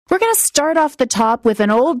We're going to start off the top with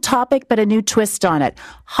an old topic, but a new twist on it.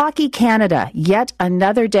 Hockey Canada, yet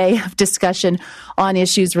another day of discussion on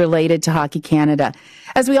issues related to Hockey Canada.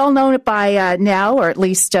 As we all know it by now, or at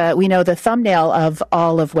least we know the thumbnail of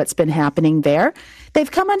all of what's been happening there,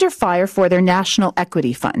 they've come under fire for their National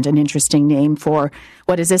Equity Fund, an interesting name for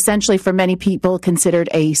what is essentially for many people considered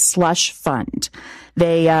a slush fund.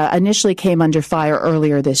 They initially came under fire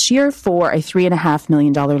earlier this year for a $3.5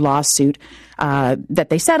 million lawsuit that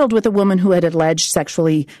they settled with a woman who had alleged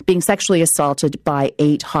being sexually assaulted by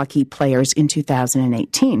 8 hockey players in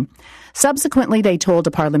 2018. Subsequently, they told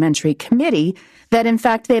a parliamentary committee that, in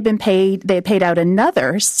fact, they had paid out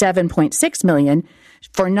another $7.6 million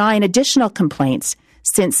for 9 additional complaints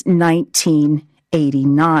since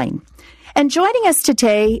 1989. And joining us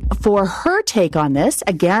today for her take on this,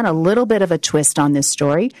 again, a little bit of a twist on this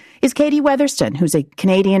story, is Katie Weatherston, who's a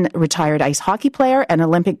Canadian retired ice hockey player and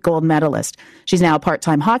Olympic gold medalist. She's now a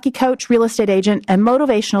part-time hockey coach, real estate agent, and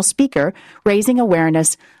motivational speaker, raising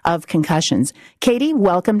awareness of concussions. Katie,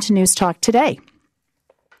 welcome to News Talk Today.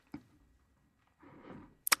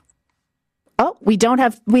 Oh, we don't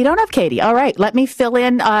have Katie. All right, let me fill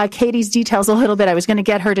in Katie's details a little bit. I was going to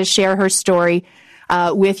get her to share her story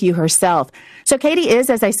with you herself. So Katie is,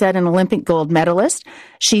 as I said, an Olympic gold medalist.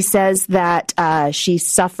 She says that she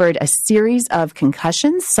suffered a series of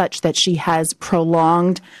concussions such that she has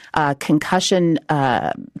prolonged concussion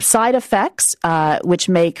side effects, which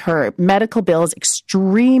make her medical bills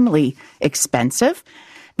extremely expensive.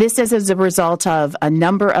 This is as a result of a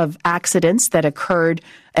number of accidents that occurred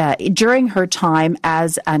during her time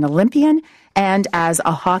as an Olympian and as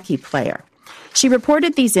a hockey player. She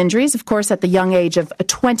reported these injuries, of course, at the young age of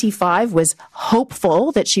 25, was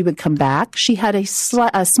hopeful that she would come back. She had a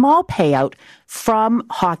small payout from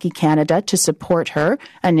Hockey Canada to support her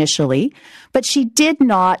initially, but she did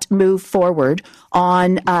not move forward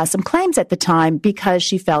on some claims at the time because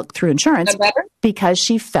she felt, through insurance, because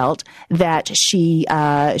she felt that she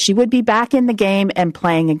would be back in the game and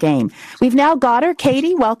playing a game. We've now got her.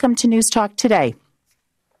 Katie, welcome to News Talk Today.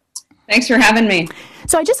 Thanks for having me.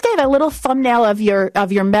 So I just gave a little thumbnail of your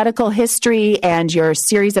medical history and your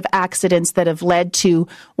series of accidents that have led to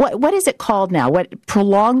what is it called now? What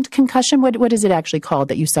prolonged concussion? What is it actually called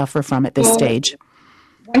that you suffer from at this stage?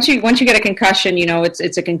 Once you get a concussion,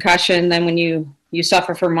 it's a concussion. Then when you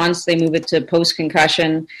suffer for months, they move it to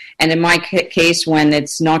post-concussion. And in my case, when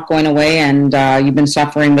it's not going away and you've been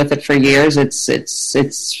suffering with it for years, it's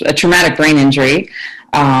a traumatic brain injury.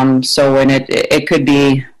 It could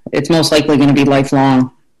be. It's most likely going to be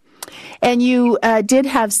lifelong. And you did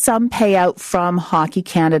have some payout from Hockey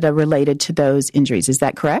Canada related to those injuries. Is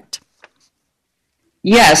that correct?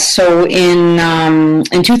 Yes. So in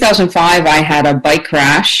 2005, I had a bike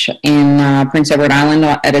crash in Prince Edward Island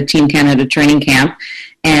at a Team Canada training camp.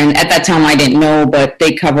 And at that time, I didn't know, but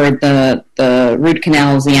they covered the root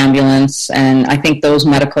canals, the ambulance, and I think those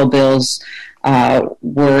medical bills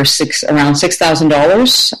were around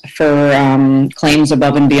 $6,000 for claims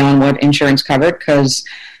above and beyond what insurance covered, because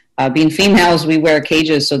being females, we wear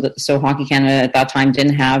cages, so Hockey Canada at that time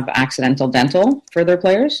didn't have accidental dental for their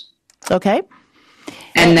players. Okay.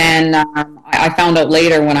 And then I found out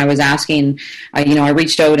later when I was asking, I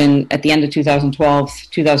reached out at the end of 2012,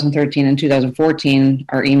 2013, and 2014,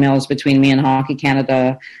 our emails between me and Hockey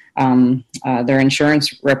Canada, their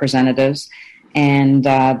insurance representatives. And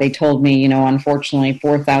they told me, unfortunately,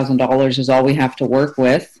 $4,000 is all we have to work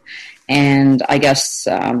with. And I guess,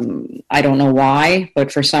 I don't know why,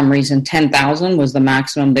 but for some reason, $10,000 was the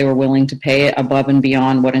maximum they were willing to pay above and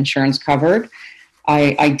beyond what insurance covered.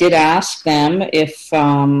 I did ask them if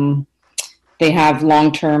they have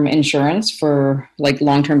long-term insurance for, like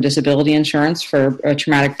long-term disability insurance for a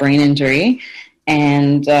traumatic brain injury.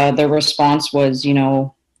 And their response was,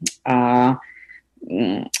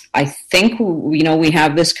 I think, we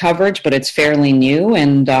have this coverage, but it's fairly new,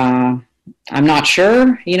 and I'm not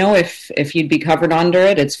sure, if you'd be covered under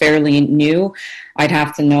it. It's fairly new. I'd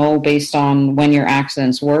have to know based on when your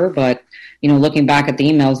accidents were, but, looking back at the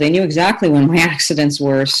emails, they knew exactly when my accidents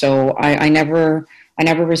were, so I never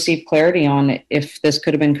received clarity on if this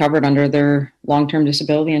could have been covered under their long-term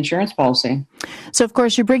disability insurance policy. So, of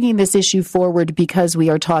course, you're bringing this issue forward because we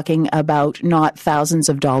are talking about not thousands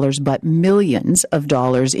of dollars, but millions of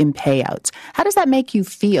dollars in payouts. How does that make you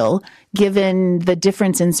feel, given the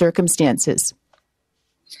difference in circumstances?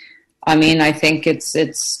 I mean, I think it's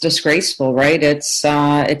disgraceful, right?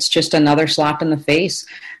 It's just another slap in the face.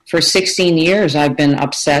 For 16 years, I've been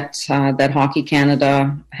upset that Hockey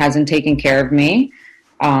Canada hasn't taken care of me.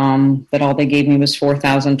 That all they gave me was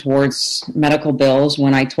 $4,000 towards medical bills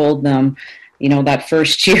when I told them that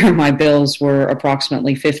first year, my bills were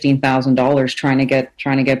approximately $15,000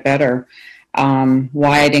 trying to get better.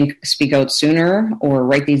 Why I didn't speak out sooner or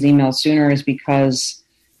write these emails sooner is because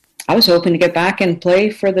I was hoping to get back and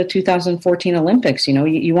play for the 2014 Olympics.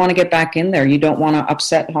 You want to get back in there. You don't want to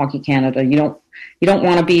upset Hockey Canada. You don't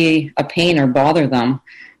want to be a pain or bother them.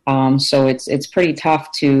 So it's pretty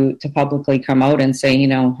tough to publicly come out and say,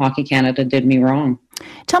 Hockey Canada did me wrong.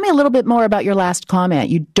 Tell me a little bit more about your last comment.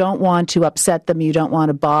 You don't want to upset them. You don't want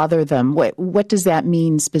to bother them. What does that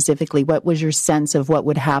mean specifically? What was your sense of what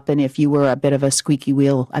would happen if you were a bit of a squeaky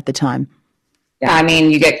wheel at the time? Yeah,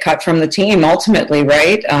 you get cut from the team ultimately,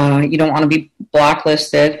 right? You don't want to be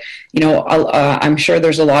blacklisted. I'm sure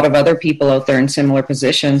there's a lot of other people out there in similar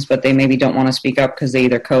positions, but they maybe don't want to speak up because they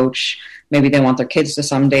either coach, maybe they want their kids to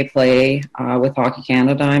someday play with Hockey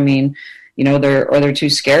Canada. They're too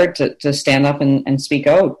scared to stand up and speak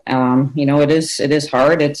out. It is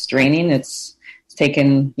hard. It's draining. It's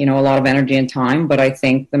taken, a lot of energy and time, but I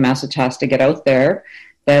think the message has to get out there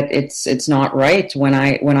that it's not right. When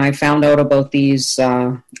I found out about these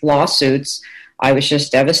lawsuits, I was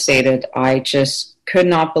just devastated. I just could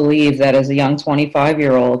not believe that as a young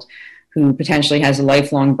 25-year-old who potentially has a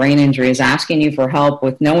lifelong brain injury is asking you for help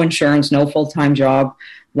with no insurance, no full-time job,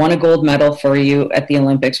 won a gold medal for you at the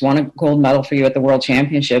Olympics, won a gold medal for you at the World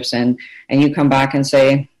Championships, and you come back and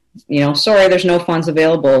say, sorry, there's no funds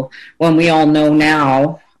available, when we all know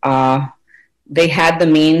now they had the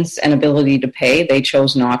means and ability to pay. They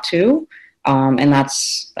chose not to, and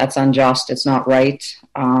that's unjust. It's not right.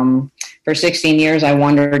 For 16 years, I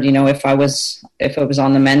wondered, if it was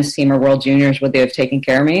on the men's team or World Juniors, would they have taken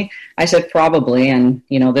care of me? I said probably, and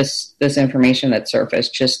this information that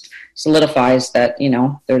surfaced just solidifies that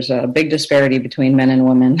there's a big disparity between men and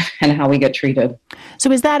women and how we get treated. So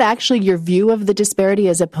is that actually your view of the disparity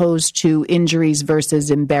as opposed to injuries versus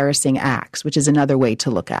embarrassing acts, which is another way to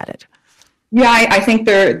look at it? Yeah, I think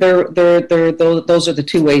those are the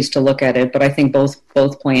two ways to look at it, but I think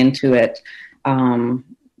both play into it.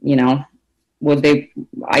 Would they?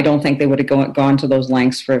 I don't think they would have gone to those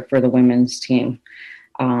lengths for the women's team.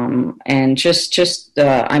 And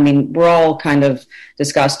we're all kind of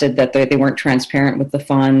disgusted that they weren't transparent with the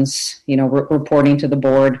funds, reporting to the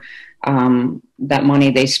board that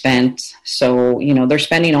money they spent. So, they're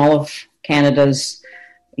spending all of Canada's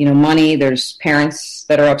money. There's parents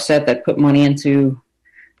that are upset that put money into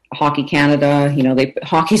Hockey Canada.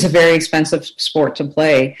 Hockey's a very expensive sport to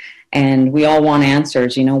play, and we all want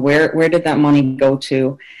answers. Where did that money go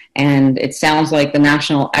to? And it sounds like the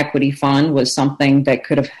National Equity Fund was something that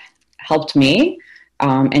could have helped me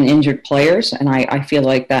and injured players, and I feel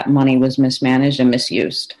like that money was mismanaged and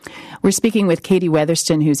misused. We're speaking with Katie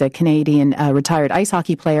Weatherston, who's a Canadian retired ice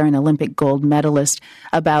hockey player and Olympic gold medalist,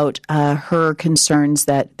 about her concerns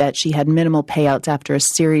that she had minimal payouts after a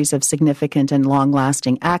series of significant and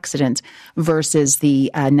long-lasting accidents versus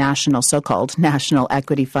the so-called National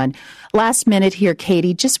Equity Fund. Last minute here,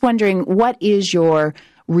 Katie, just wondering, what is your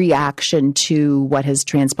reaction to what has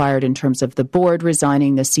transpired in terms of the board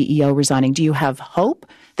resigning, the CEO resigning? Do you have hope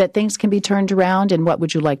that things can be turned around, and what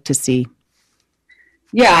would you like to see?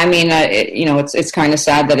 Yeah, it's kind of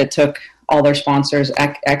sad that it took all their sponsors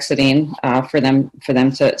exiting for them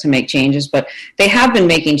to make changes, but they have been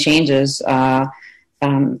making changes.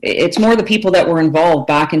 It's more the people that were involved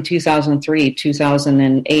back in 2003,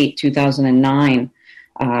 2008, 2009,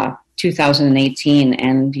 2018,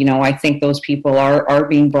 and I think those people are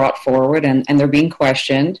being brought forward and they're being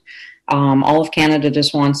questioned. All of Canada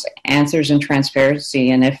just wants answers and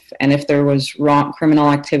transparency, and if there was wrong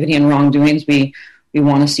criminal activity and wrongdoings, we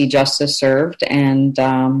want to see justice served, and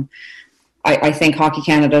I think Hockey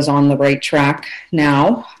Canada is on the right track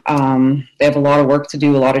now. They have a lot of work to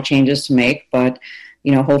do, a lot of changes to make, but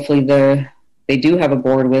hopefully they do have a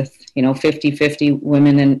board with 50-50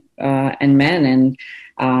 women and men, and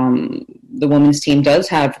the women's team does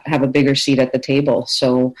have a bigger seat at the table.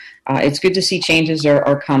 So it's good to see changes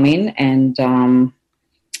are coming, and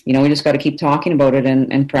we just got to keep talking about it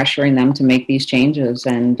and pressuring them to make these changes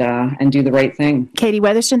and do the right thing. Katie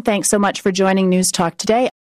Weatherston, thanks so much for joining News Talk today.